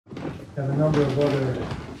have a number of other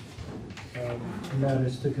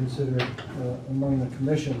matters to consider among the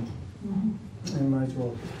commission. I might as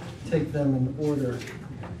well take them in order.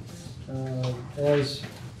 As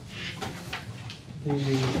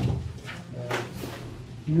the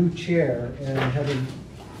new chair, and having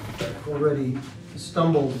already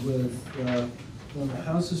stumbled with when the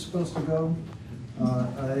house is supposed to go,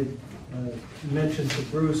 I mentioned to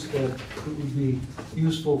Bruce that it would be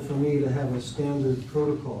useful for me to have a standard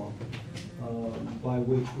protocol by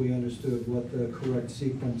which we understood what the correct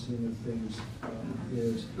sequencing of things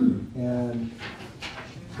is. And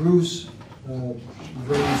Bruce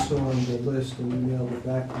brainstormed a list and emailed it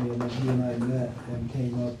back to me, and then he and I met and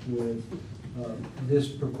came up with this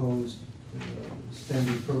proposed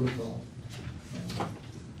standard protocol,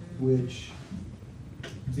 which,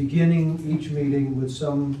 beginning each meeting with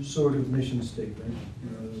some sort of mission statement.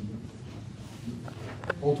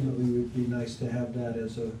 Ultimately, it would be nice to have that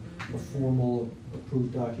as a formal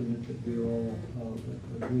approved document that we all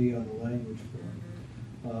agree on the language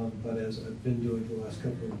for. But as I've been doing the last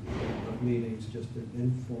couple of meetings, just an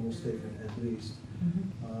informal statement at least.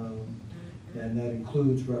 And that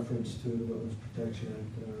includes reference to the Wetlands Protection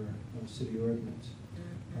Act and our city ordinance.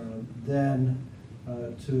 Then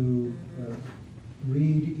to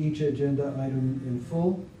read each agenda item in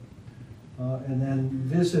full, and then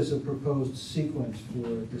this is a proposed sequence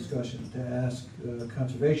for discussion, to ask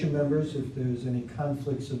conservation members if there's any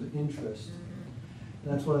conflicts of interest.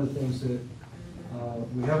 That's one of the things that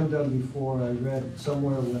we haven't done before. I read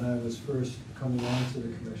somewhere when I was first coming on to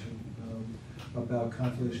the commission about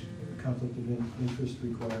conflict of interest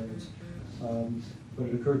requirements, but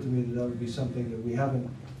it occurred to me that that would be something that we haven't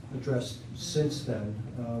addressed since then,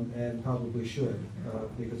 and probably should,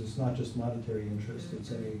 because it's not just monetary interest,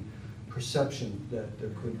 it's any perception that there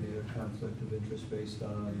could be a conflict of interest based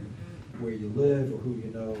on where you live or who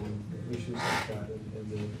you know, and issues like that,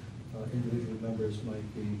 and the individual members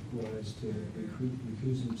might be wise to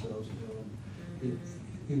recuse themselves. It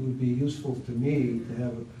would be useful to me to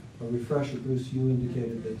have a refresher. Bruce, you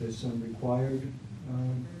indicated that there's some required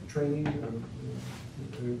training, or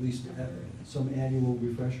at least some annual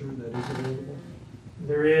refresher that is available?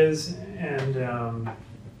 There is, and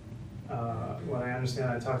what I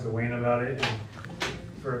understand, I talked to Wayne about it, and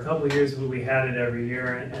for a couple of years we had it every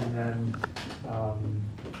year, and then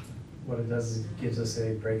what it does is it gives us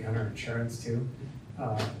a break on our insurance too.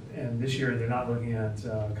 And this year they're not looking at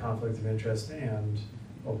conflict of interest and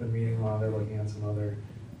open meeting law, they're looking at some other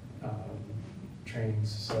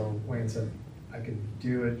trainings. So Wayne said I could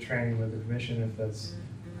do a training with the commission if that's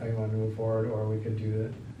how you want to move forward, or we could do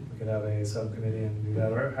it. We could have a subcommittee and do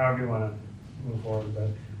that, or however you want to move forward. But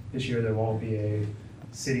this year there won't be a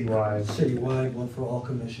citywide one for all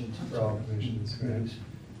commissions. For all commissions, right?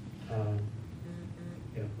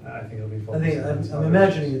 Yeah, I think it'll be I focused. think I'm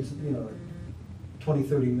imagining it's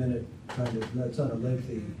 20-30 minute kind of. That's not a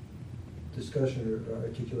lengthy discussion or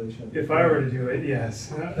articulation. If I were to do it, yes.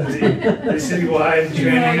 The citywide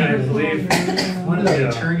training, I believe. One of the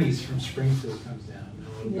attorneys from Springfield comes down.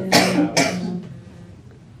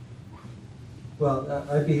 Well,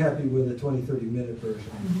 I'd be happy with a 20-30 minute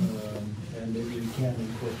version, and maybe we can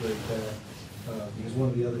incorporate that, because one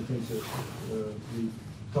of the other things that we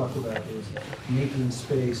talked about is making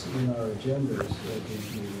space in our agendas at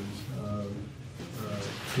these meetings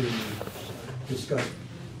to discuss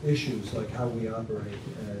issues like how we operate,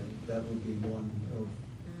 and that would be one of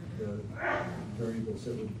the variables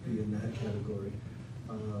that would be in that category.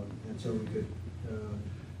 And so we could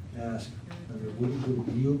ask, would it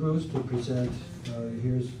be you, Bruce, to present,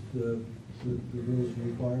 here's the rules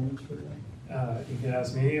and requirements for that? You could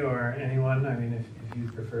ask me or anyone. I mean, if you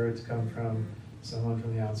prefer it to come from someone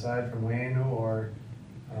from the outside, from Wayne or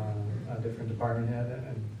a different department head.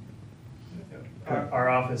 And our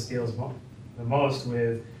office deals the most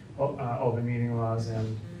with open meeting laws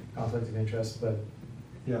and conflict of interest, but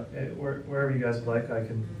yeah, wherever you guys would like, I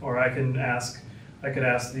could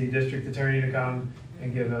ask the district attorney to come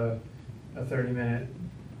and give a 30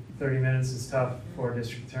 minutes is tough for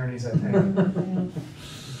district attorneys, I think.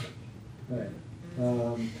 Right.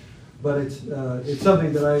 But it's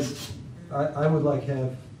something that I would like to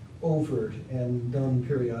have overt and done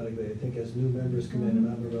periodically. I think as new members come in, and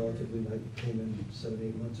I'm a relatively, I came in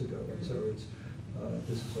 7-8 months ago, and so it's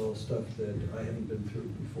this is all stuff that I haven't been through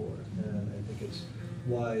before, and I think it's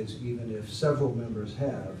wise, even if several members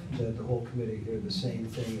have, that the whole committee hear the same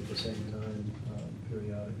thing at the same time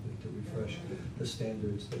periodically to refresh the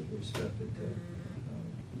standards that we're expected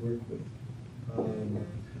to work with.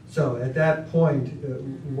 So at that point,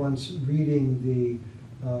 once reading the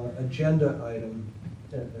agenda item,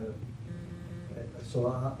 So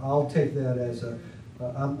I'll take that as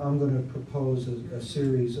I'm going to propose a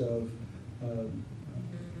series of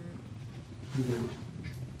either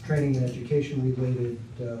training and education related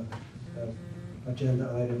agenda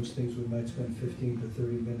items, things we might spend 15 to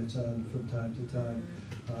 30 minutes on from time to time,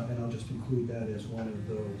 and I'll just include that as one of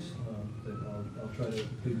those. That I'll try to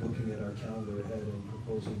be looking at our calendar ahead and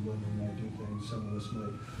proposing when we might do things. Some of us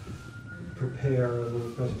might prepare a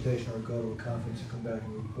little presentation or go to a conference and come back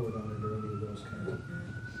and report on it, or any of those kinds of.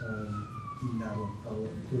 Now I'll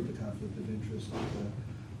include the conflict of interest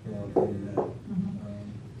in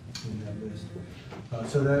that list.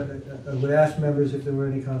 So that I would ask members if there were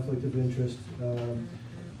any conflict of interest,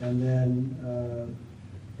 and then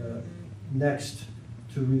next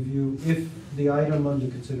to review if the item under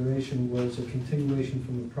consideration was a continuation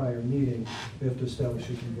from the prior meeting, we have to establish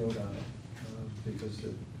who can vote on it, because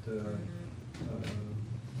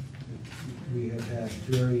we have had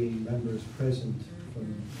varying members present from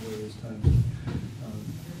various times.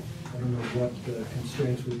 I don't know what the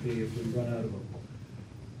constraints would be if we run out of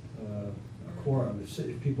a quorum,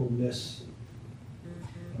 if people miss.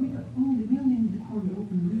 We only need the quorum to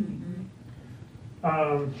open the meeting,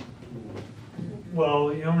 right?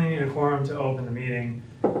 Well, you only need a quorum to open the meeting,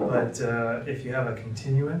 but if you have a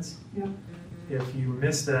continuance, Yep. if you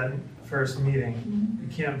miss that first meeting, you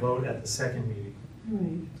can't vote at the second meeting.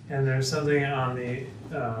 Right. And there's something on the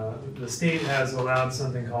state has allowed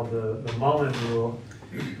something called the Mullen Rule,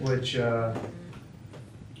 which,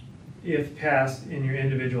 if passed in your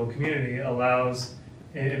individual community, allows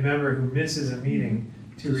a member who misses a meeting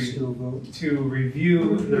to still vote. to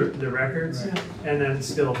review the records Right. and then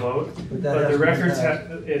still vote. But But the hasn't been records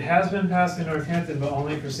passed. it has been passed in Northampton, but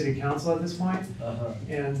only for city council at this point.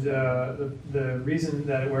 And the reason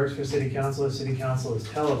that it works for city council is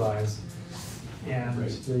televised. And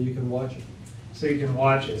So you can watch it. so you can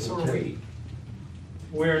watch it. So are we.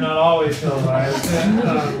 We're not always televised.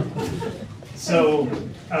 So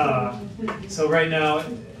right now,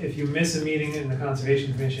 if you miss a meeting in the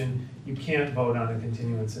Conservation Commission, you can't vote on a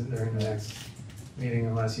continuance during the next meeting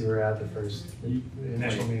unless you were at the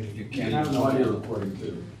initial meeting. You can't have an audio recording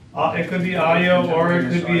too. It could be audio or it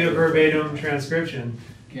could be a verbatim transcription.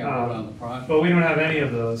 Can't vote on the project. But we don't have any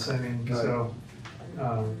of those, I mean, so.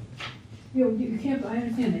 You can't, I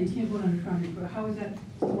understand that, you can't vote on the project, but how is that,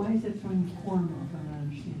 why is that throwing quorum off, I'm not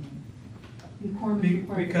understanding? The quorum is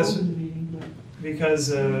required to Because- open the meeting, but Because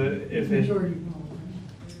if it, majority vote,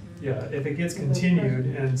 right? yeah, if it gets continued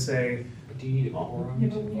and say, Do you need a quorum Yeah,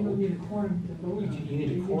 to but you don't vote? need a quorum to vote on it. You need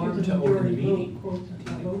a You quorum just to open the majority vote, meeting. quote, Do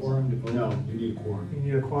you need a votes. quorum to vote? No, you need a quorum. you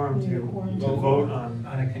need a quorum You need a to quorum to to vote on.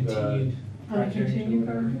 On a continued On a project or continued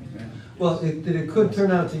whatever? project? Yeah. Well, it could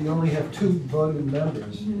turn out that you only have 2 voting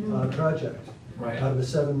members on a project Right. out of a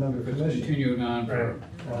 7-member If it's commission. continuing on for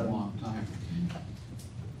Right. a long time.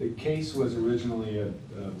 The case was originally a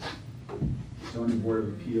zoning board of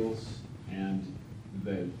appeals, and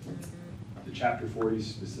the chapter 40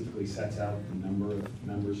 specifically sets out the number of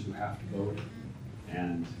members who have to vote.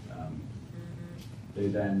 And they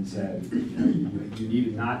then said, you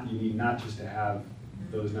need not just to have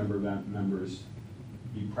those number of members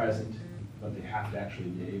be present, but they have to actually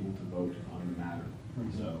be able to vote on the matter.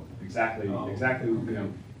 So exactly,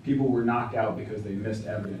 people were knocked out because they missed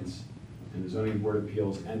evidence, and the zoning board of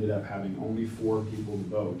appeals ended up having only 4 people to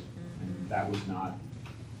vote, and that was not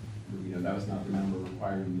the number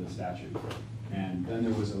required in the statute. And then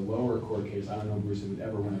there was a lower court case, I don't know, Bruce, if it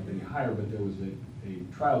ever went up any higher, but there was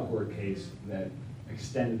a trial court case that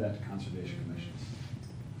extended that to conservation commissions.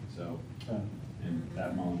 So, and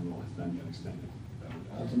that Mullen Rule has then been extended.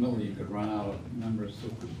 Ultimately, you could run out of members who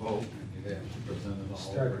could vote, and you'd have to present it all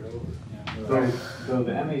Start over. it over. Yeah. Though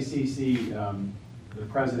the MACC, the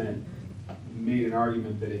president made an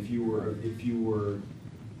argument that if you were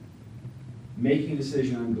making a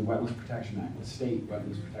decision under the Wetlands Protection Act, the state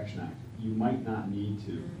Wetlands Protection Act, you might not need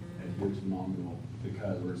to adhere to the Mullen Rule,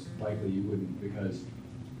 or it's likely you wouldn't, because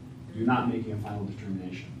you're not making a final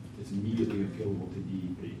determination. It's immediately appealable to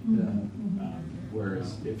DEP.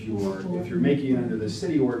 Whereas if you're making it under the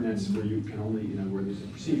city ordinance where you can only, where there's a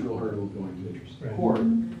procedural hurdle of going to the court,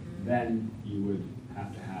 then you would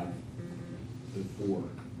have to have the 4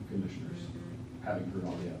 commissioners having heard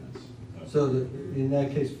all the evidence. So in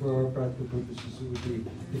that case, for our practical purposes, it would be,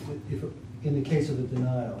 if in the case of a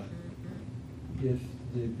denial, if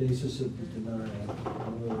the basis of the denial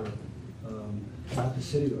were not the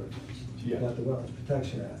city ordinance, Yeah. not the Wetlands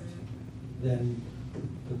Protection Act, then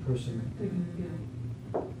the person, They can,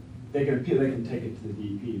 yeah. They can appeal, they can take it to the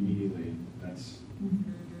DEP immediately, and that's, Mhm.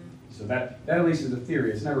 so that at least is a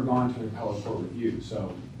theory. It's never gone to an appellate court review,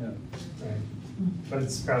 so. yeah. Right. But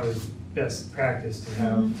it's probably best practice to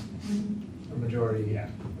have a majority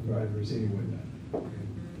of members.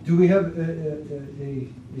 Do we have a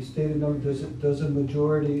stated number? Does a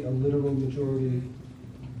majority, a literal majority,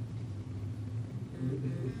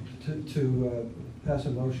 to pass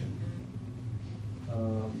a motion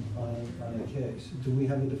on a case? Do we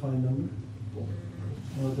have a defined number?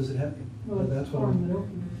 Well, does it have? Well, That's what quorum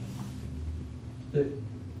that opens.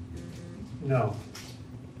 No.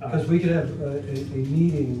 Because we could have a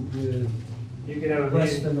meeting with You could have a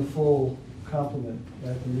less meeting, than the full complement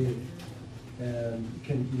at the meeting. And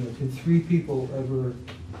can 3 people ever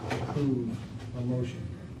approve a motion?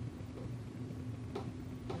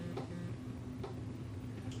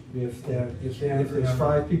 If there's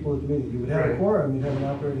 5 people at the meeting, you would have a Right. quorum, you'd have an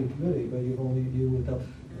operating committee, but you would have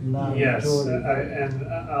not a yes, majority. and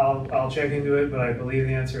I'll check into it, but I believe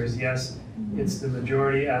the answer is yes. It's the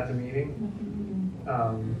majority at the meeting,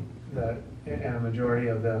 and a majority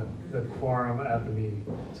of the quorum at the meeting.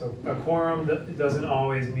 So a quorum doesn't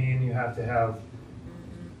always mean you have to have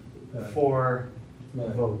 4 Right.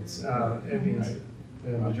 votes. It means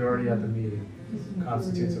the majority at the meeting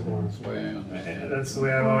constitutes a quorum. That's the way I understand it. That's the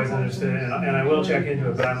way I've always understood it, and I will check into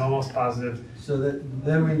it, but I'm almost positive. So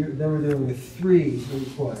then we're dealing with 3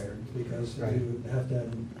 required, because Right. you would have to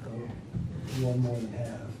have one more than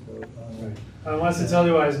half. So, Unless it's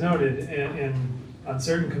otherwise noted, on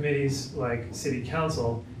certain committees, like city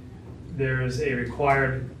council, there is a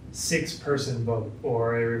required 6-person vote,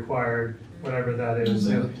 or a required, whatever that is.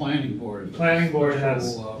 Say the planning board. Planning board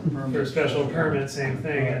has, permit. for special permit, same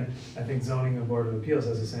thing, and I think zoning and board of appeals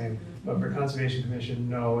has the same. But for conservation commission,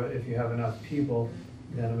 no, if you have enough people,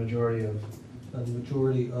 then a majority of a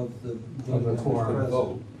majority of the quorum present.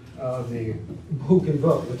 Vote. The, Who can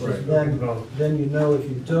vote, which Right, is who can vote. then you know if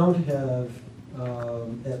you don't have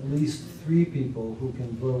at least 3 people who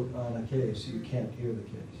can vote on a case, you can't hear the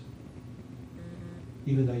case.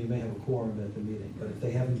 Even though you may have a quorum at the meeting, but if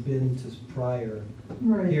they haven't been to prior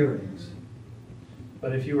Right. hearings,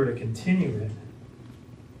 but if you were to continue it,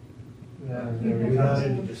 then there without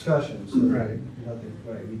becomes, any discussion, so Right. nothing,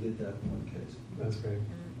 right, we did that in one case. that's great.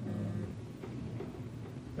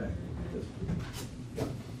 Right.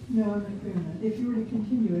 No, I'm not clear on that. If you were to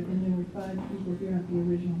continue it, and there were 5 people here at the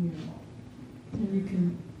original hearing, and you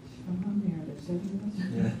can, how many are there, 7 of us?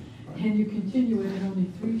 Yeah. And you continue it, and only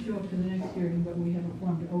 3 show up to the next hearing, but we have a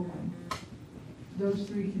quorum to open. Those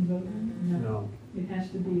 3 can vote then? No, It has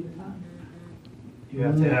to be the 5. you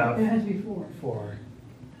have to It have has to be 4. 4,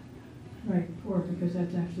 Right, 4, because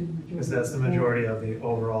that's actually the majority. because that's the majority of the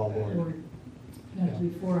overall board. Or it has to be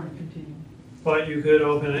 4 on continuing. But you could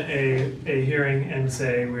open a hearing and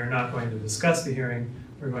say, we're not going to discuss the hearing,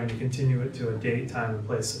 we're going to continue it to a date, time, and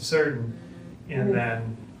place of certain, and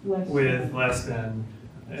then with less than,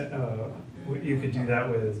 you could do that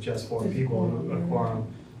with just 4 people, a quorum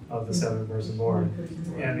of the 7-person board.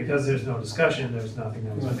 And because there's no discussion, there's nothing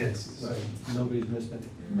that was missed. So, Right, nobody's missed it.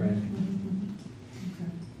 right.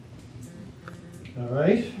 Okay. All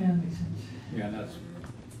right? That makes sense. Yeah, and that's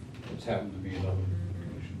what's happened to me at other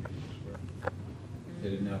commission meetings where they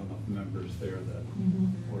didn't have enough members there that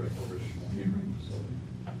were at the original hearing, so.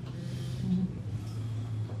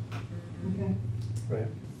 Okay. Right.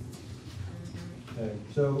 Okay,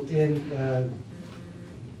 so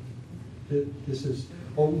this is,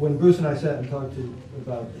 when Bruce and I sat and talked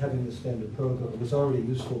about having the standard protocol, it was already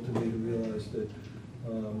useful to me to realize that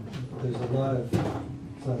there's a lot of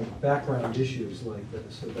kind of background issues like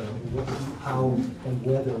this about how and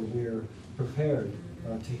whether we're prepared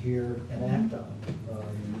to hear and act on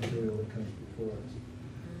the material that comes before us,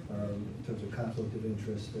 in terms of conflict of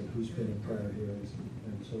interest and who's been in prior hearings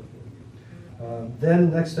and so forth. Then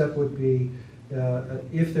the next step would be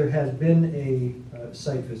if there has been a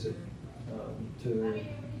site visit to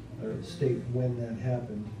state when that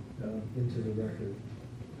happened into the record.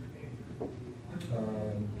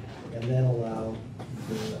 And then allow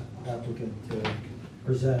the applicant to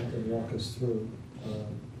present and walk us through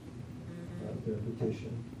their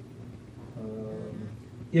petition.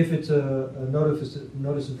 If it's a notice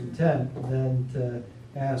of intent, then to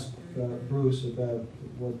ask Bruce about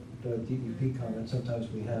what DEP comments. Sometimes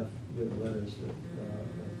we have written letters that are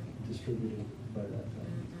distributed by that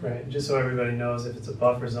time. Right, just so everybody knows, if it's a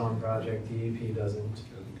buffer zone project, DEP doesn't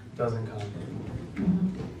comment.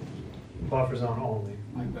 Buffer zone only.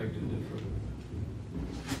 I beg to differ.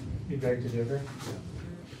 You beg to differ?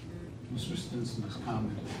 Mr. Stinson has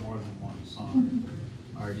commented more than once on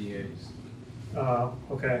RDAs.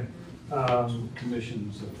 Okay.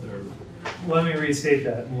 Commissions, if they're. Let me restate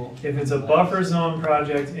that. If it's a buffer zone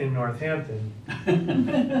project in Northampton,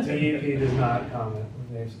 DEP does not comment.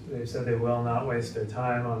 They've said they will not waste their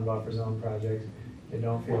time on buffer zone projects. They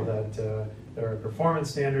don't feel that there are performance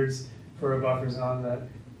standards for a buffer zone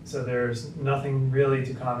so there's nothing really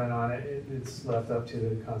to comment on it. It's left up to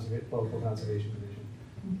the local conservation commission.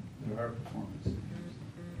 There are performance standards.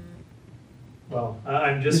 Well,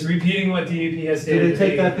 I'm just repeating what DEP has Do stated. they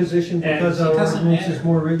take that position And because it our doesn't ordinance is matter.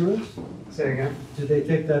 more rigorous? Say again? Do they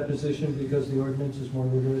take that position because the ordinance is more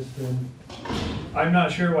rigorous than? I'm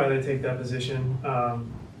not sure why they take that position.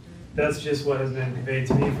 That's just what has been conveyed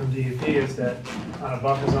to me from DEP, is that on a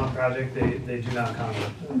buffer zone project, they do not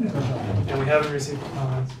comment. And we haven't received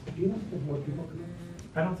comments. Do you know if more people come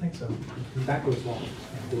I don't think so. in? Back doors locked.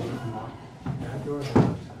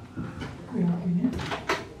 We're not doing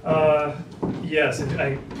it. Yes,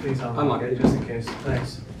 please unlock Unlock it, it. just in case,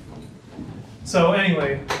 thanks. So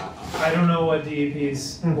anyway, I don't know what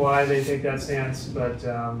DEP's, why they take that stance, but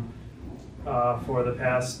for the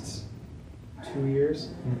past 2 years,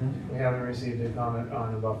 we haven't received a comment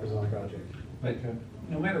on a buffer zone project. But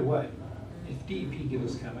no matter what, if DEP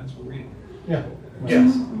gives us comments, we'll read it. Yeah.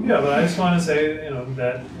 Yes, yeah, but I just want to say,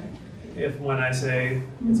 that when I say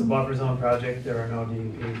it's a buffer zone project, there are no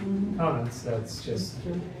DEP comments, that's just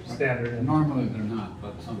standard. And normally they're not,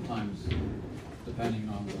 but sometimes, depending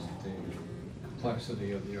on the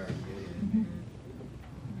complexity of the RDA.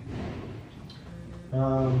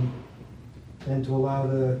 And to allow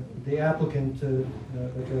the applicant to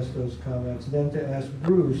address those comments, then to ask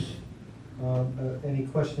Bruce any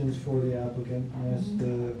questions for the applicant, and ask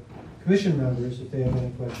the commission members if they have any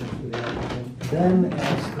questions for the applicant, then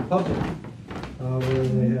ask the public whether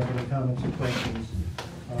they have any comments or questions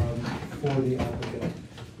for the applicant,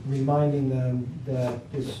 reminding them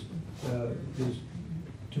that this is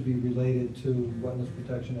to be related to Wetlands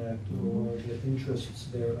Protection Act or the interests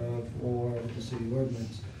thereof or the city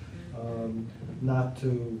ordinance, not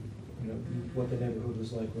to what the neighborhood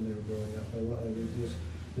was like when they were growing up.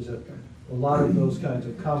 There's a lot of those kinds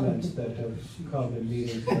of comments that have come in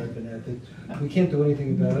meetings that I've been at that we can't do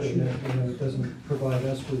anything about it, and it doesn't provide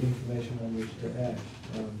us with information on which to act.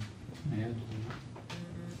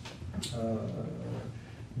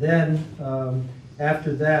 Then,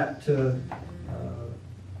 after that, to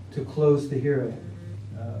close the hearing.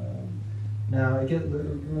 Now, let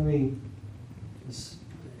me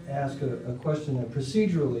ask a question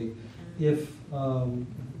procedurally. If,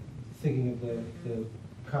 thinking of the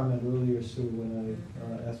comment earlier, Sue, when I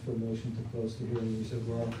asked for a motion to close the hearing, you said,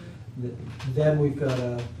 well, then we've got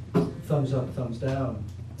a thumbs up, thumbs down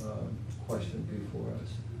question before us.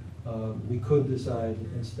 We could decide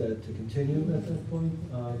instead to continue at that point.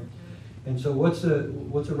 And so what's a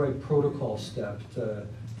right protocol step to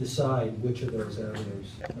decide which of those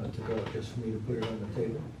avenues to go, just for me to put it on the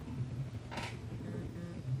table?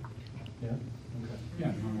 Yeah? Okay.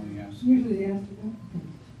 Yeah, normally yes. Usually they ask to go,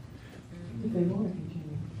 if they want to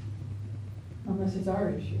continue. Unless it's our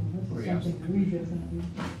issue, unless Or it's yes. something we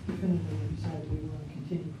definitively decide we want to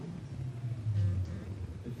continue for.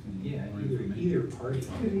 Yeah, either party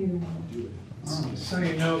Could either one. do it.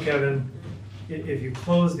 So Kevin, if you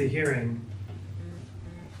close the hearing,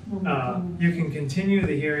 you can continue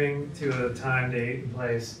the hearing to a time, date, and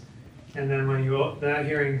place, and then when that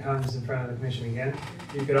hearing comes in front of the commission again,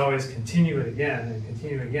 you could always continue it again and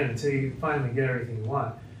continue it again until you finally get everything you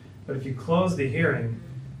want. But if you close the hearing,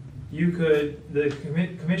 the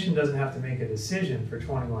commission doesn't have to make a decision for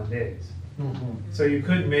 21 days. So you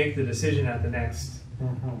could make the decision at the next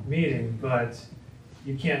meeting, but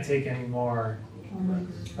you can't take any more,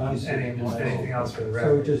 I see. anything else for the So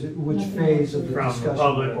record just which phase of the from discussion? the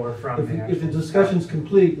public or from the actual. If the discussion's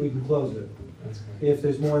complete, we can close it. That's correct. If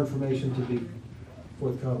there's more information to be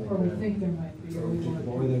forthcoming. Or we then- think there might be, or we want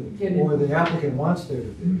Or to get or the in. applicant wants there to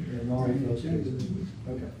be, in all of those cases.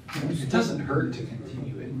 Okay. It doesn't hurt to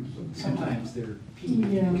continue it. Sometimes they're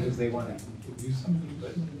peeved Yeah. because they want to do something,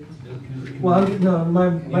 but. Well, no,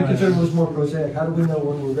 my concern was more prosaic. How do we know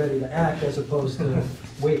when we're ready to act as opposed to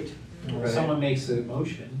wait? If someone makes a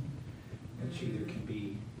motion, which either can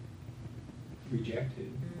be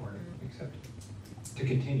rejected or accepted, to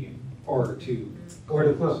continue, or to. Or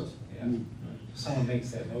to close. Yeah. If someone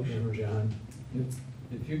makes that motion. Remember, John,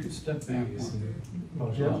 If you could step back one.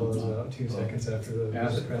 motion Yeah. closes about 2 seconds after the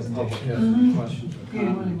Ask the public presentation. any questions or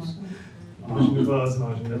Yeah, comments. Motion to close,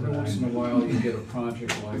 motion to Every deny. once in a while, you get a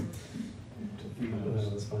project like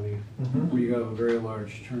That was funny. where you have a very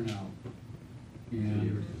large turnout.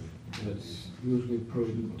 And it's usually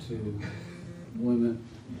prudent to limit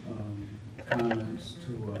comments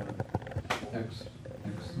to X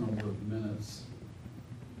number of minutes.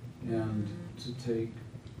 And to take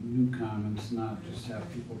new comments, not just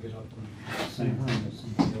have people get up and do the same thing that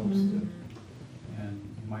somebody else did.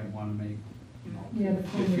 and you might wanna make, you know, Yeah, the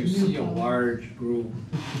if kind you of see a new large group,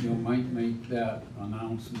 you might make that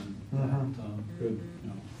announcement that, Good. you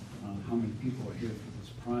know, how many people are here for this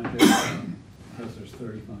project, because there's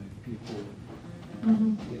 35 people.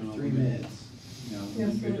 Mhm. You know, 3 minutes. You know,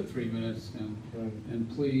 Yes, limit sir. to 3 minutes, Right. and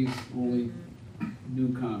please, only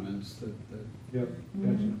new comments that, Yep, Mhm.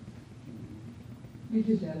 gotcha. You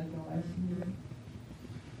did that at the last meeting.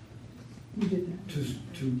 You did that.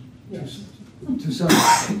 To Yes. some,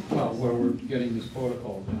 well, where we're getting this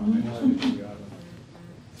protocol down, I think we ought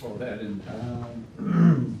to throw that in.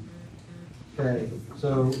 okay,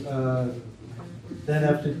 so, then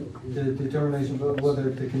after the determination of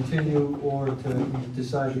whether to continue or to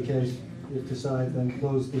decide the case, if decide, then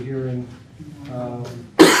close the hearing.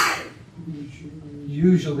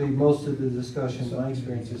 Usually, most of the discussion, my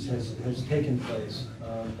experiences, has taken place.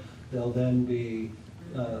 There'll then be,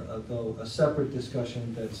 though, a separate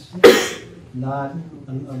discussion that's not,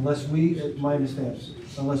 unless we, my understanding,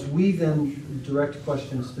 unless we then direct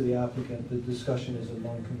questions to the applicant, the discussion is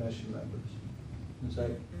among commission members. Is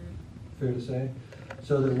that fair to say?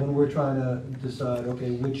 So that when we're trying to decide,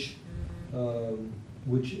 okay, which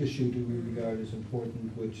issue do we regard as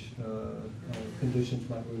important, which conditions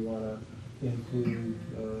might we want to include,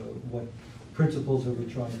 what principles are we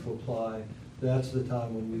trying to apply, that's the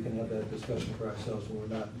time when we can have that discussion for ourselves, and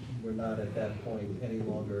we're not at that point any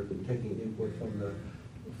longer taking input from the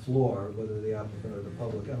floor, whether the applicant or the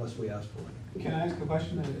public, unless we ask for it. Can I ask a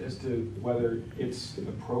question as to whether it's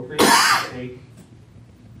appropriate to take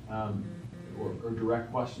or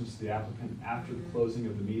direct questions to the applicant after the closing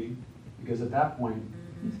of the meeting? Because at that point,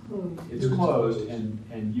 It's closed. it's closed,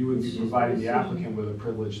 and you would It's be just a providing the decision. applicant with a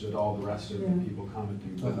privilege that all the rest of the Yeah. people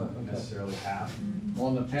commenting Okay. wouldn't necessarily have. Well,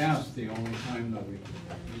 in the past, the only time that we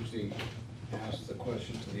usually ask the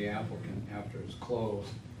question to the applicant after it's closed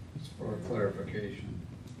is for clarification.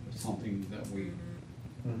 It's something that we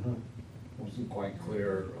wasn't quite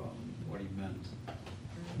clear what he meant,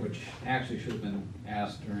 which actually should have been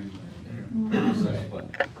asked during the process, but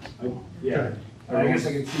Yeah, I guess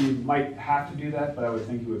I could see you might have to do that, but I would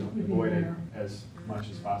think you would Would be avoid it rare. as much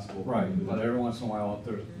as possible. right. But every once in a while,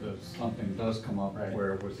 if there's something does come up Right.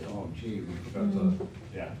 where it was, oh gee, we forgot to,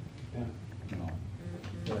 Yeah, yeah. you know.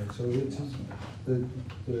 Right, so it's, the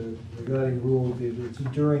guiding rule would be that it's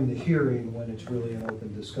during the hearing when it's really an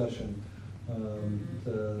open discussion.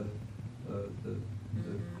 The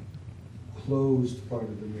closed part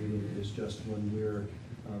of the meeting is just when we're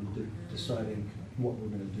deciding what we're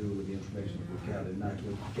gonna do with the information that we've gathered, not to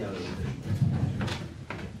gather additional information.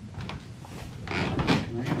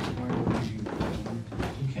 Can I ask why we're being filmed?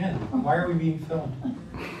 You can. Why are we being filmed?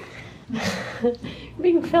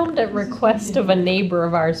 Being filmed at request of a neighbor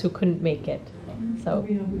of ours who couldn't make it. So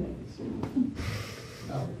We know who that is.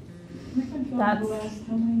 No. We've been filmed That's- the last,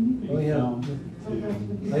 how many meetings? Oh, yeah.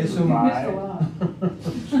 I I assume- You missed a lot.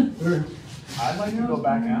 We're- I'd like to go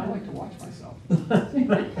back and I'd like to watch myself.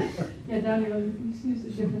 Yeah, Downey, you see the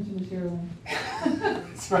difference in the zero line.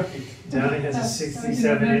 That's right. Downey has a 67-inch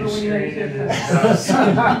Remember when you screen had in to- his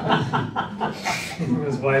house.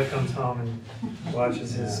 His wife comes home and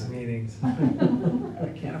watches his meetings. I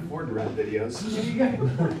can't afford to rent videos. There you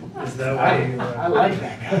go. Is that why you? I like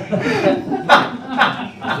that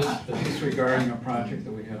guy. Is this regarding a project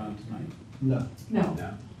that we had on tonight? No. No.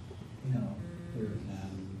 No. No.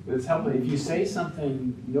 But it's helpful, if you say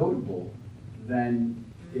something notable, then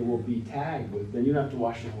it will be tagged with, then you don't have to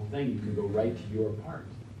watch the whole thing, you can go right to your part.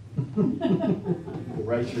 You can go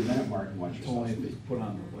right to your minute mark and watch It's only yourself if speak. it's put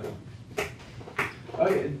on the web. Oh,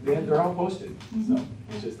 yeah, they're all posted, so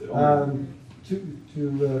it's just that.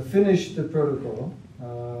 To finish the protocol,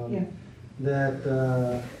 Yeah.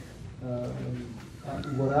 that,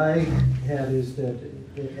 what I had is that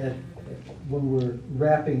when we're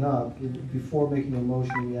wrapping up, before making a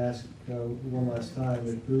motion, we ask one last time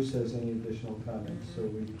if Bruce has any additional comments. So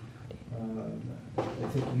we, I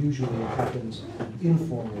think usually it happens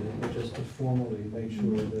informally, but just to formally make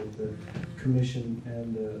sure that the commission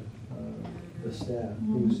and the staff,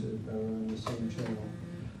 Bruce, are on the same channel.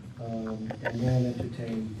 And then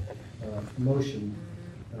entertain motion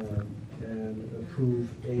and approve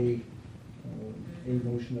a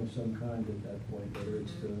motion of some kind at that point, whether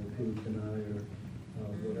it's to approve, deny, or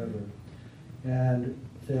whatever. And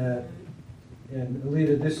that, and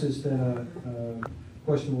Alita, this is then a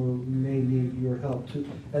question where we may need your help to,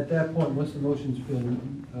 at that point, once the motion's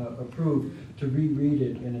been approved, to reread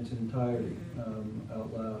it in its entirety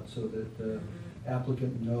out loud, so that the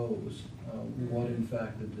applicant knows what in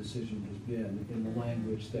fact the decision has been in the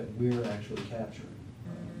language that we're actually capturing.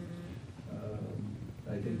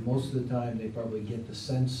 I think most of the time, they probably get the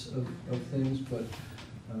sense of things, but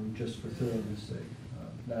just for thoroughness sake.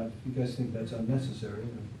 Now, if you guys think that's unnecessary,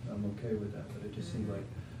 I'm okay with that, but it just seemed like,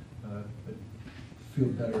 I'd feel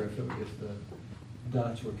better if the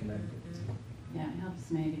dots were connected. Yeah, it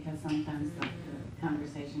helps me because sometimes the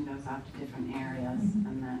conversation goes off to different areas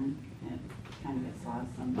and then it kind of gets lost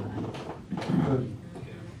sometimes. Good.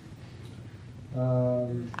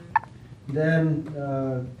 Then,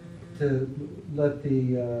 to let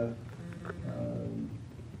the,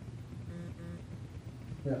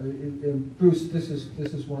 Bruce, this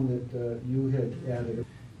is one that you had added.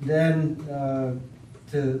 Then,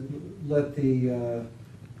 to let the,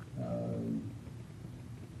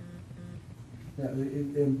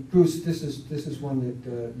 Bruce, this is one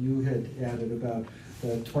that you had added about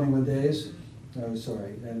 21 days.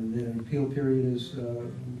 Sorry, and then an appeal period is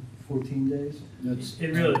 14 days?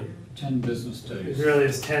 It really, 10 business days. it really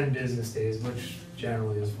is 10 business days, which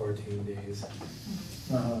generally is 14 days.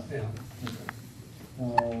 Yeah.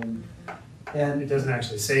 And It doesn't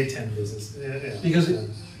actually say 10 business, yeah. because,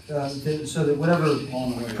 so that whatever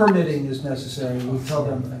permitting is necessary, we tell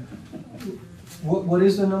them, what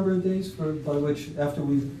is the number of days by which, after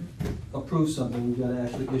we've approved something, we've got to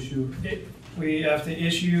actually issue? We have to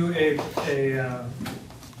issue a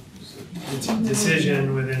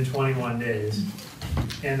decision within 21 days.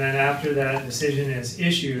 And then after that decision is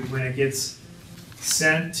issued, when it gets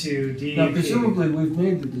sent to DEP. Now, presumably, we've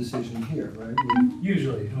made the decision here, right?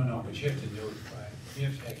 Usually. No, but you have to notify, you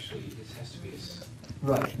have to actually, this has to be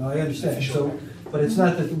Right, no, I understand. Official So, record. but it's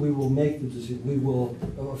not that we will make the decision, we will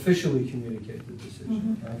officially communicate the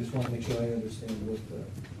decision. I just want to make sure I understand what the,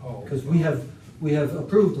 because we have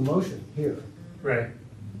approved the motion here. Right.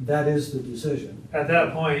 That is the decision. At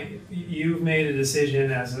that point, you've made a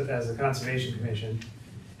decision as a Conservation Commission,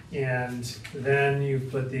 and then you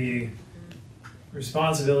put the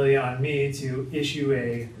responsibility on me to issue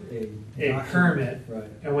a permit. Right.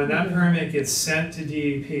 And when that permit gets sent to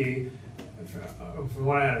DEP, from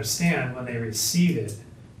what I understand, when they receive it,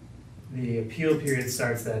 the appeal period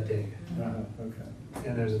starts that day. Okay.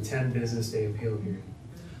 And there's a 10 business day appeal period.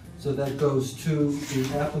 So that goes to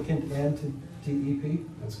the applicant and to DEP?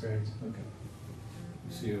 That's correct. Okay.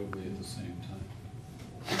 COV at the same time.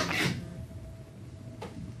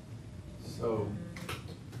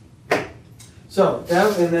 So,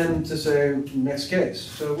 that, and then to say, next case.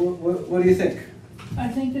 So what do you think? I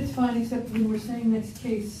think that's fine, except when we're saying next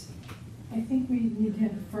case, I think we need to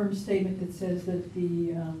have a firm statement that says that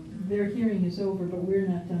their hearing is over, but we're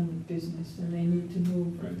not done with business, and they need to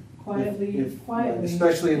move Right. quietly, Right,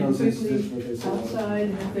 especially in and those quickly instances where they say. outside,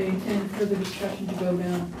 and if they intend further discussion to go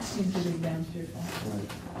down into the downstairs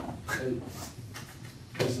hall. Right.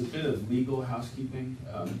 There's a bit of legal housekeeping.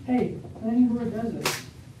 Hey, planning board does it.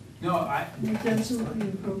 No, It's absolutely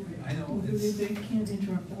appropriate. I know, They can't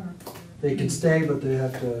interrupt our, They can stay, but they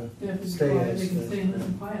have to they have to be stay quiet, as they can the- stay and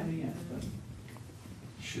listen quietly, yes, but.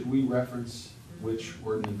 Should we reference which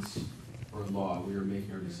ordinance or law we are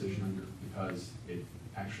making our decision under? Because it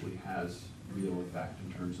actually has real effect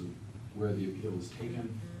in terms of where the appeal is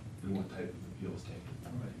taken and what type of appeal is taken.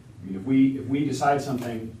 I mean, if we decide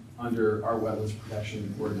something under our wetlands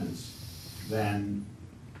protection ordinance, then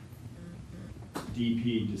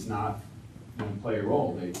DEP does not, play a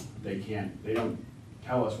role. They don't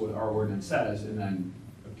tell us what our ordinance says and then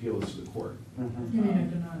appeal this to the court. You may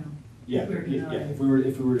have denial. Yeah, If we're yeah, denying. if we were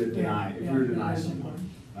to Yeah, deny, if we yeah, were to deny that's someone.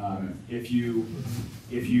 important. If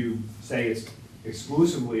you say it's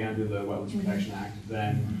exclusively under the Wetlands Protection Act,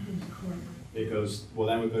 then it goes, well,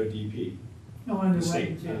 then we go to DEP. No, under The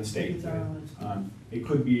state, wetlands, yeah, and the state. it's our own. It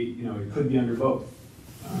could be, it could be under both.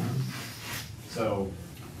 So.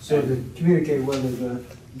 So to communicate whether the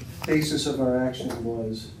basis of our action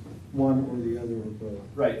was one or the other or both.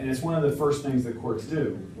 Right, and it's one of the first things that courts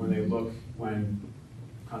do when they look, when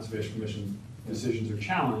Conservation Commission decisions are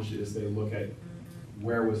challenged, is they look at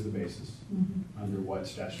where was the basis, under what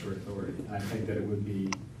statutory authority. And I think that it would be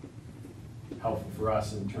helpful for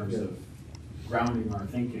us in terms of grounding our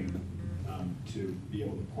thinking to be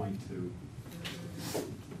able to point to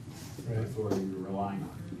the authority we're relying on.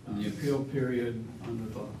 And the appeal period under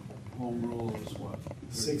the home rule is what?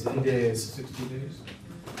 60 days. 60 days?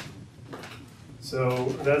 So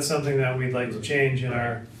that's something that we'd like to change in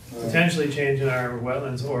our, potentially change in our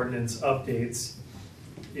wetlands ordinance updates,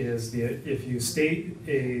 is if you state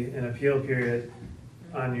an appeal period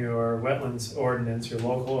on your wetlands ordinance, your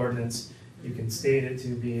local ordinance, you can state it to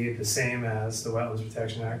be the same as the Wetlands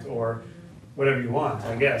Protection Act, or whatever you want,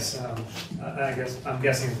 I guess. I'm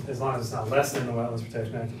guessing as long as it's not less than the Wetlands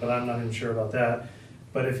Protection Act, but I'm not even sure about that.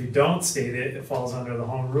 But if you don't state it, it falls under the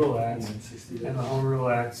Home Rule Act, Yeah, 60 days. and the Home Rule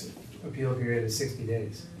Act appeal period is 60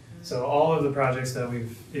 days. So all of the projects that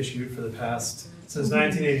we've issued for the past, since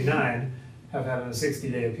 1989, have had a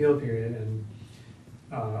 60-day appeal period, and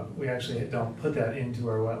we actually don't put that into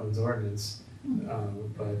our wetlands ordinance,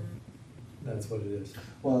 but that's what it is.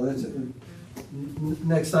 Well, that's,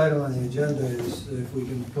 next item on the agenda is if we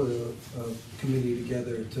can put a committee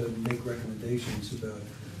together to make recommendations about,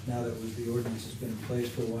 now that the ordinance has been in place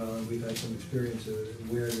for a while and we've had some experience of it,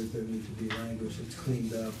 where does there need to be language that's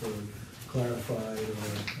cleaned up or clarified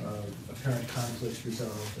or apparent conflicts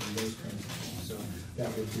resolved and those kinds of things. So that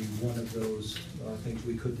would be one of those things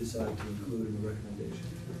we could decide to include in the recommendation.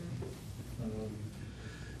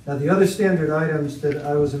 Now, the other standard items that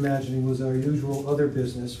I was imagining was our usual other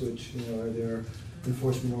business, which, you know, are there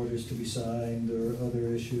enforcement orders to be signed or other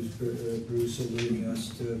issues, Bruce, alerting us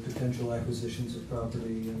to potential acquisitions of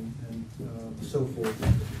property and so forth.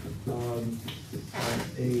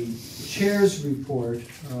 A chair's report,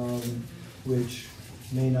 which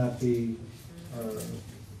may not be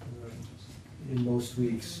in most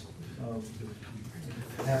weeks,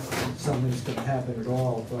 something's going to happen at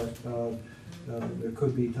all, but there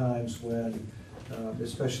could be times when,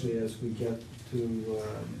 especially as we get to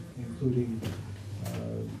including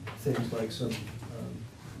things like some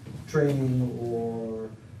training or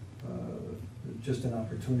just an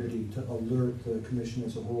opportunity to alert the commission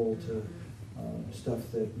as a whole to stuff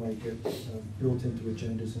that might get built into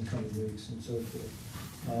agendas in coming weeks and so forth.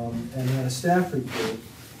 And then a staff report,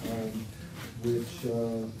 which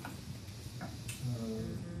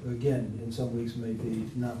again, in some weeks may be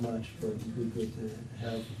not much, but would be good to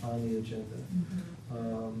have on the agenda.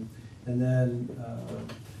 And then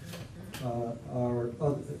our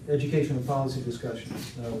education and policy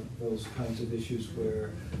discussions, those kinds of issues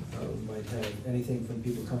where we might have anything from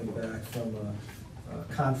people coming back from a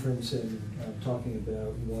conference and talking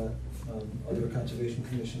about what other conservation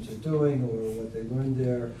commissions are doing or what they learned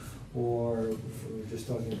there, or we're just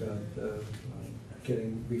talking about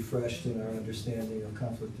getting refreshed in our understanding of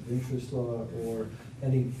conflict of interest law or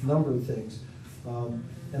any number of things.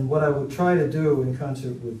 And what I would try to do in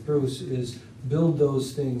concert with Bruce is build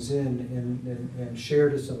those things in and share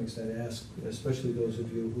to some extent, ask especially those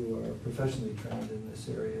of you who are professionally trained in this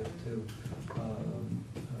area to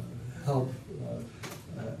help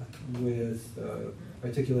with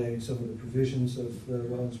articulating some of the provisions of the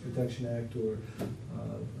Wetlands Protection Act or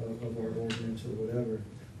of our ordinance or whatever.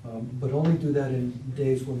 But only do that in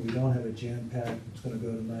days when we don't have a jam-packed, it's going to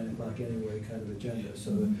go to 9 o'clock anyway kind of agenda.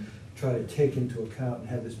 So that try to take into account and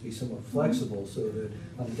have this be somewhat flexible so that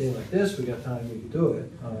on a day like this, we got time, we could do it.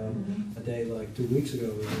 A day like 2 weeks ago,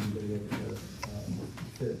 we wouldn't be able to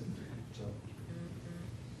fit. So.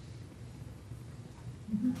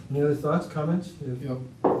 Any other thoughts, comments? Yep.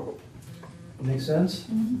 Make sense?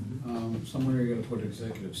 Somewhere you gotta put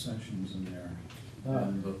executive sessions in there.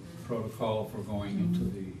 And the protocol for going into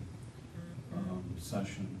the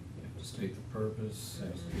session, you have to state the purpose,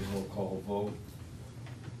 has to be a roll call vote.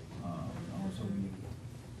 Also,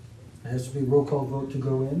 It has to be roll call vote to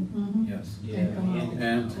go in? yes, Yeah.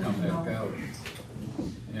 and to come back out.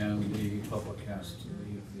 And the public has to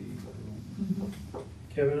leave the room.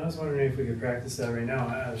 Kevin, I was wondering if we could practice that right now.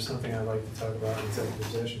 There's something I'd like to talk about in executive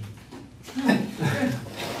session.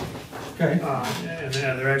 Okay. And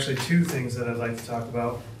there are actually two things that I'd like to talk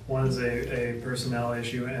about. One is a personnel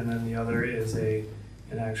issue, and then the other is an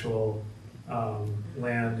actual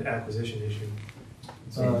land acquisition issue.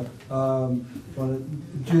 Want to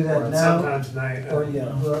do that Or now? sometime tonight. Or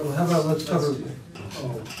yeah, well, how about let's cover,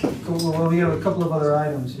 well, we have a couple of other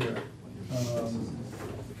items here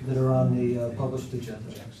that are on the published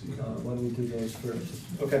agenda. Why don't we do those first?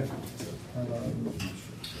 Okay.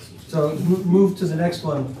 So move to the next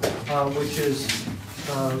one, which is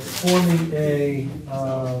forming a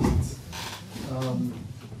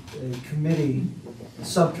committee, a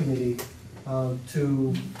subcommittee,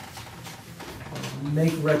 to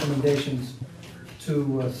make recommendations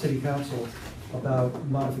to City Council about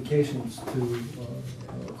modifications to,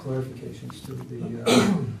 clarifications to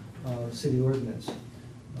the city ordinance.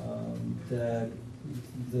 That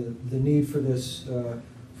the need for this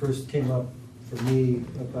first came up for me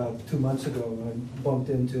about 2 months ago when I bumped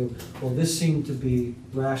into, well, this seemed to be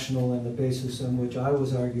rational and the basis on which I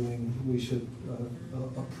was arguing we should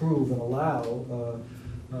approve and allow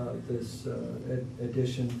this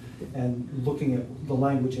addition, and looking at the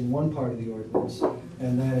language in one part of the ordinance.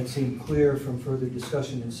 And then it seemed clear from further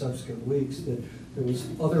discussion in subsequent weeks that there was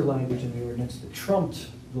other language in the ordinance that trumped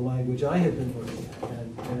the language I had been looking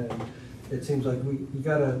at. And it seems like we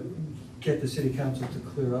gotta get the city council to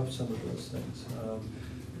clear up some of those things,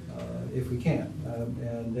 if we can.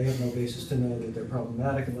 And they have no basis to know that they're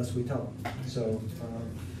problematic unless we tell them. So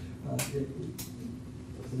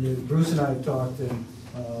Bruce and I have talked, and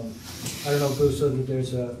I don't know, Bruce, whether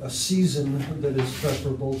there's a season that is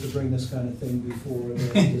preferable to bring this kind of thing before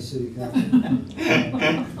the city council.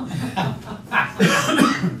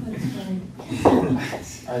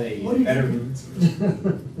 Are they What did better you- rooms?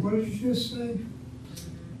 What did you just say?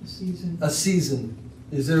 Season. A season.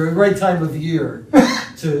 Is there a right time of year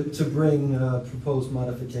to bring proposed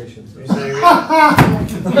modifications? You're saying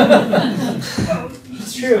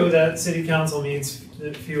it's true that city council meets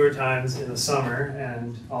fewer times in the summer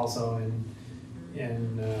and also in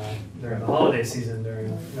during the holiday season during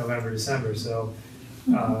November, December. So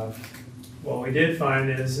what we did find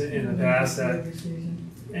is in the past that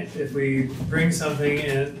if we bring something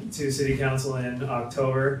in to city council in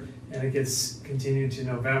October and it gets continued to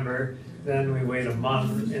November, then we wait a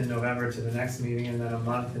month in November to the next meeting and then a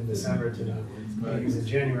month in December to the meetings in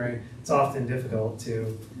January. It's often difficult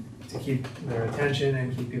to keep their attention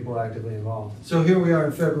and keep people actively involved. So here we are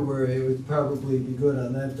in February. It would probably be good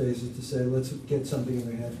on that basis to say, let's get something in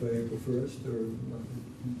their hands by April 1st or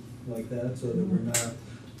like that, so that we're not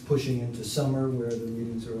pushing into summer where the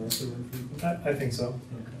meetings are also infrequent. I think so.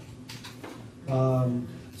 Okay.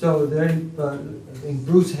 So then, I think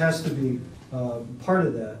Bruce has to be part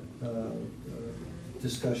of that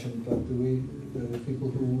discussion, but are there people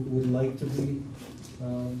who would like to be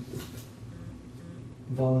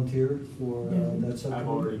volunteer for that subcommittee? I've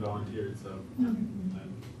already volunteered, so.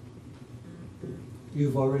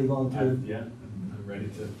 You've already volunteered? Yeah, I'm ready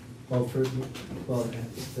to. Well,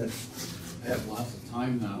 that's. I have lots of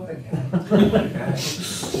time now.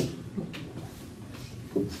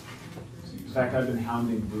 In fact, I've been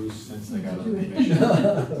hounding Bruce since I got on the commission.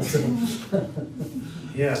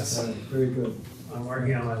 Yes, Very good. I'm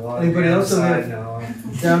working on my law Anybody degree on the else side have- now.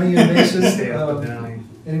 Downey and Mason, Stay up and down.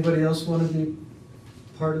 anybody else want to be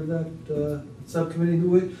part of that subcommittee?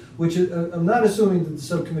 Which I'm not assuming that the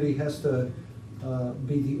subcommittee has to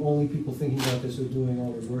be the only people thinking about this or doing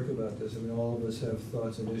all the work about this. I mean, all of us have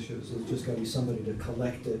thoughts and issues. There's just got to be somebody to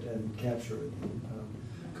collect it and capture it and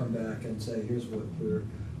come back and say, here's what we're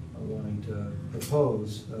wanting to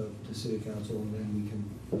propose to city council, and then we can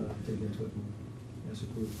dig into it as a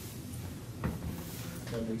group.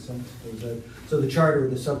 That makes sense? Or is that, so the charter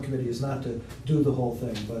of the subcommittee is not to do the whole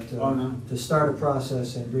thing, but Oh, no. to start a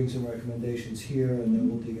process and bring some recommendations here, and then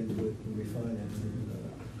we'll dig into it and refine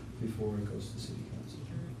it before it goes to city council.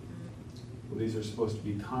 Well, these are supposed to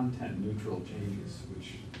be content neutral changes,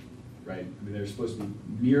 which, right, I mean, they're supposed to be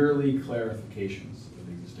merely clarifications of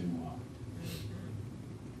the existing law.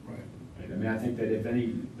 Right, I mean, I think that if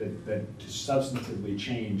any, that to substantively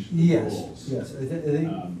change the Yes, rules. yes, I think,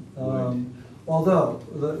 would- although,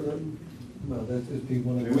 well, that would be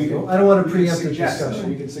one I of mean, we the, could- I don't want to we could preempt the suggest those, discussion.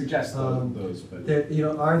 We could suggest those, but. There, you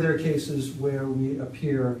know, are there cases where we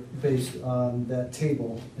appear based on that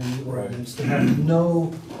table in the Right. ordinance to have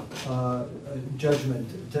no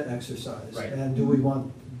judgment to exercise? Right. And do we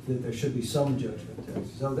want that there should be some judgment to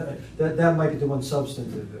exercise? So that might be the one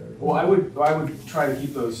substantive area. Well, I would try to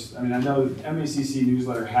keep those. I mean, I know the MACC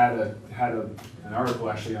newsletter had an article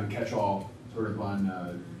actually on catch-all, sort of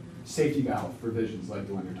on safety valve provisions like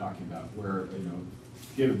the one you're talking about, where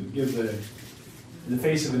give the in the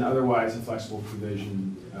face of an otherwise inflexible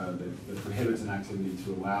provision that prohibits an activity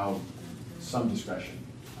to allow some discretion.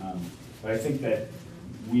 But I think that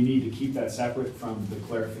we need to keep that separate from the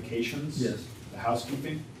clarifications, Yes. the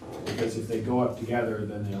housekeeping, because if they go up together,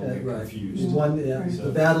 then they'll get Right. confused. One, So,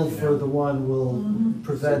 the battle you for know. the one will Mhm.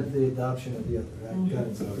 prevent the adoption of the other. Right? Yeah, Got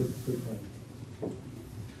it. so- Good point.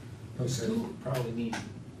 We Okay. still probably need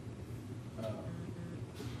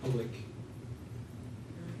public,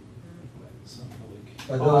 some public.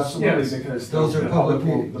 Are Oh, those- absolutely, yes. because Those are the public public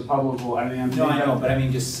will, meetings. the public will, I mean. No, I know, but I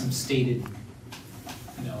mean, just some stated,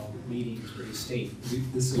 meetings where you state,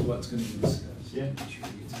 this is what's gonna be discussed. Yeah. Make sure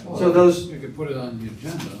you get some- So those- You could put it on the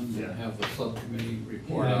agenda and Yeah. then have the subcommittee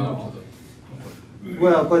report Yeah, I out know. to the.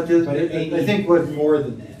 Well, but But it may I think need what, more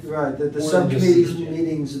than that. right, that the More than just subcommittees the agenda.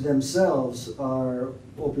 meetings themselves are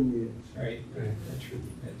open meetings. Right, Right. that's true,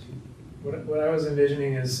 that's true. What I was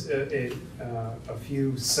envisioning is a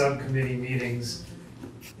few subcommittee meetings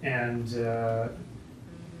and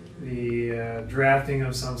the drafting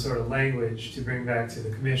of some sort of language to bring back to the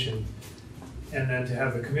commission. And then to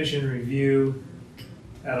have the commission review,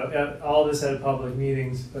 all this at public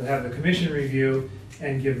meetings, but have the commission review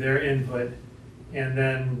and give their input. And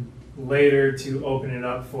then later to open it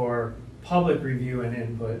up for public review and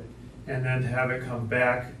input. And then to have it come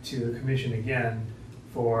back to the commission again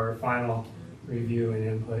for final review and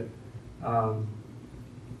input.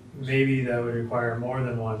 Maybe that would require more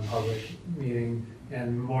than one public meeting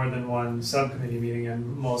and more than one subcommittee meeting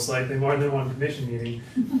and most likely more than one commission meeting,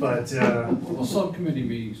 but, Well, subcommittee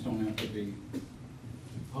meetings don't have to be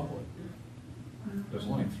public. There's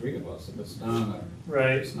only 3 of us, if it's not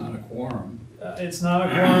right. it's not a quorum. It's not a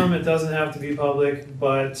quorum, it doesn't have to be public,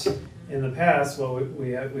 but in the past, well,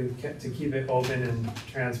 we've kept, to keep it open and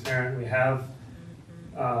transparent, we have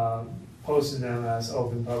posted them as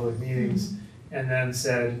open public meetings, and then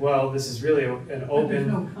said, well, this is really an But there's open,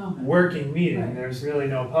 no comment. working meeting, Right. there's really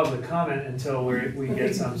no public comment until we But get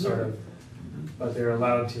they some can sort of, but they're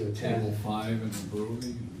allowed to Table attend. 5 in the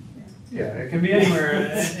brewery. Yeah, it can be anywhere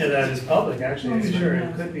that is public, actually, sure,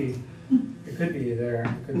 it could be there,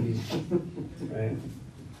 it could be, right?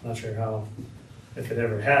 Not sure how, if it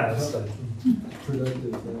ever has, but.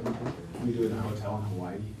 Productive. Can we do it in a hotel in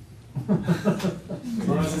Hawaii? As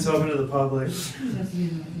long as it's open to the public. That's the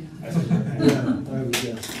idea. That's a good idea. Yeah, I would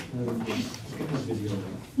guess, I would guess. Get this video.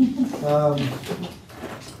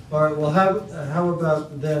 All right, well, how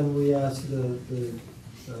about then we ask the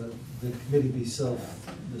committee be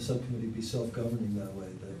the subcommittee be self-governing that way,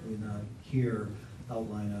 that we not here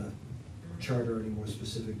outline a charter any more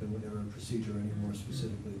specific than we, or a procedure any more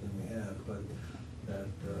specifically than we have, but that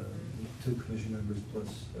 2 commission members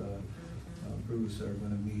plus Bruce are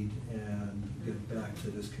gonna meet and get back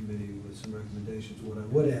to this committee with some recommendations. What I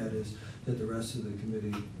would add is that the rest of the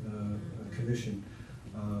committee, commission,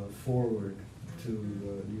 forward to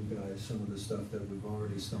you guys some of the stuff that we've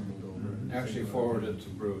already stumbled over. and Actually forwarded to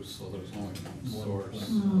Bruce, so there's only one source.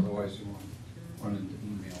 Mm. Otherwise you won't run into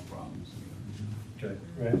email problems. Okay.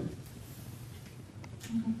 Right.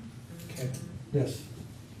 Okay. Yes.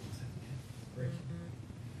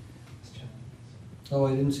 Oh,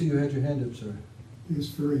 I didn't see you had your hand up, sir. It's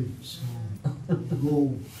very small,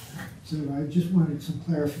 low. So I just wanted some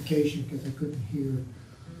clarification because I couldn't hear.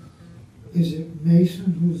 Is it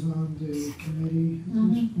Mason who's on the committee at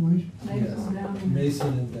this point? Mason, Downey, Mason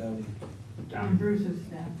and Downey. and Bruce's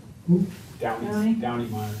staff. Who? Downey? Downey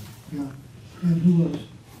Meyer. Yeah. And who else?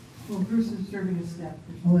 Well, Bruce is serving as staff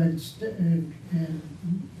person. Oh, and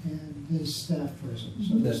his staff person.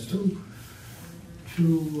 So That's there's two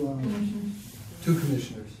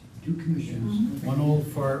Commissioners? 2 commissioners. commissioners. One old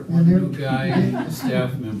fart, And one they're- new guy, and a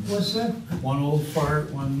staff member. What's that? One old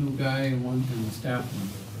fart, one new guy, and a staff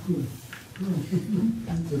member. Good. Good.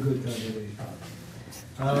 It's a good combination.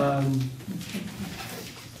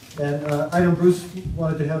 And item Bruce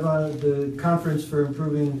wanted to have on the conference for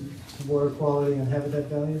improving water quality and habitat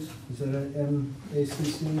values. Is that an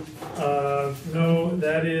MACC? No,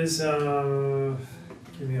 that is,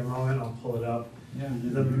 give me a moment, I'll pull it up. Yeah.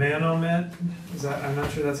 The Manomet, is that, I'm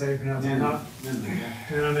not sure that's how you pronounce it,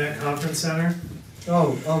 Manomet Conference Center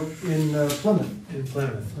Oh, in Plymouth. in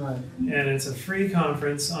Plymouth. All right. And it's a free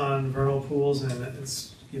conference on vernal pools, and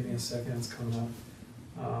it's, give me a second, it's coming up.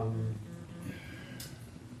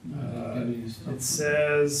 It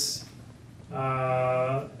says,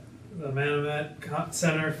 the Manomet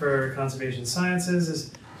Center for Conservation Sciences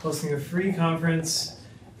is hosting a free conference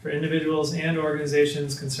for individuals and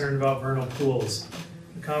organizations concerned about vernal pools.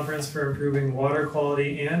 The conference for improving water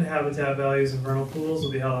quality and habitat values in vernal pools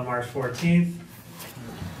will be held on March 14th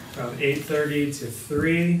from 8:30 to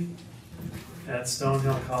 3 at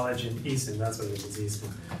Stonehill College in Easton. That's what it is, Easton.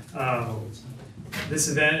 This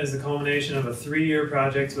event is the culmination of a 3-year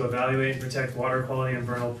project to evaluate and protect water quality in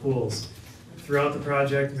vernal pools. Throughout the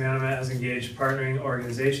project, Manomet has engaged partnering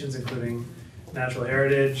organizations including Natural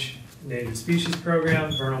Heritage, Native Species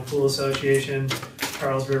Program, Vernal Pool Association,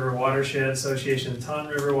 Charles River Watershed Association,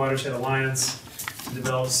 Taunton River Watershed Alliance to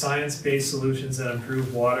develop science-based solutions that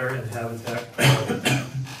improve water and habitat quality.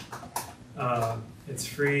 It's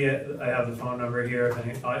free. I have the phone number here. If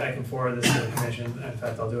any, I can forward this to the commission. In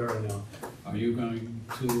fact, I'll do it right now. Are you going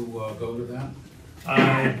to go to that?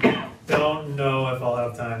 I don't know if I'll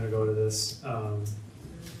have time to go to this,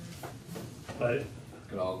 but,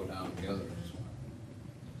 Could all go down together.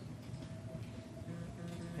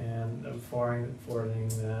 and I'm forwarding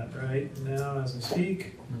that right now as we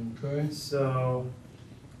speak. Okay. So,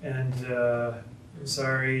 and I'm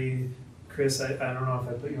sorry, Chris, I don't know if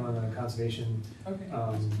I put you on the conservation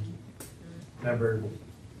member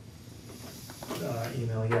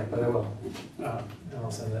email yet, but I will. And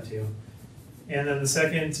I'll send that to you. And then the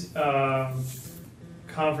second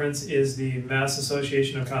conference is the Mass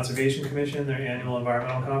Association of Conservation Commission, their annual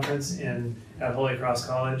environmental conference at Holy Cross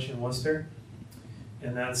College in Worcester.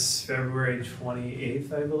 And that's February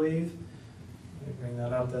 28th, I believe. Let me bring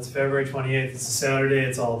that up. That's February 28th. It's a Saturday.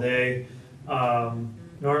 It's all day.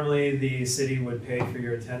 Normally, the city would pay for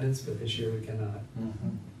your attendance, but this year we cannot.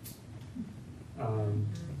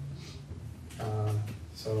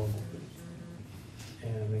 So,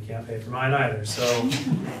 and they can't pay for mine either, so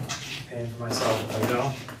paying for myself if I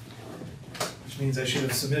go. Which means I should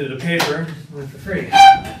have submitted a paper, went for free.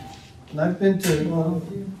 And I've been to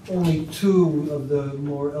only 2 of the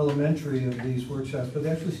more elementary of these workshops, but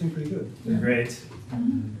they actually seem pretty good. They're great.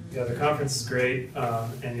 Yeah, the conference is great,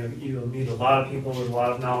 and you'll meet a lot of people with a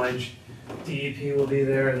lot of knowledge. DEP will be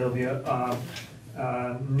there. There'll be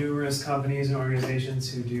numerous companies and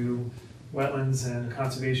organizations who do wetlands and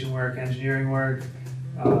conservation work, engineering work.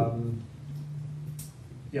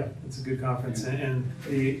 Yeah, it's a good conference, and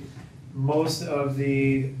the most of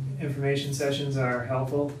the information sessions are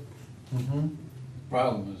helpful.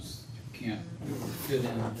 Problem is, you can't fit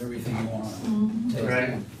in everything you want to take Right.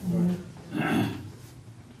 in.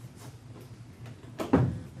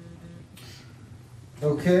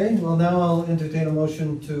 Okay, well now I'll entertain a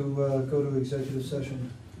motion to go to executive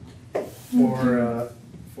session.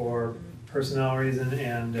 For personnel reason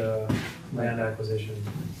and land acquisition.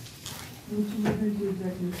 Motion to go into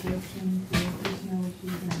executive session for personnel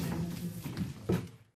issues and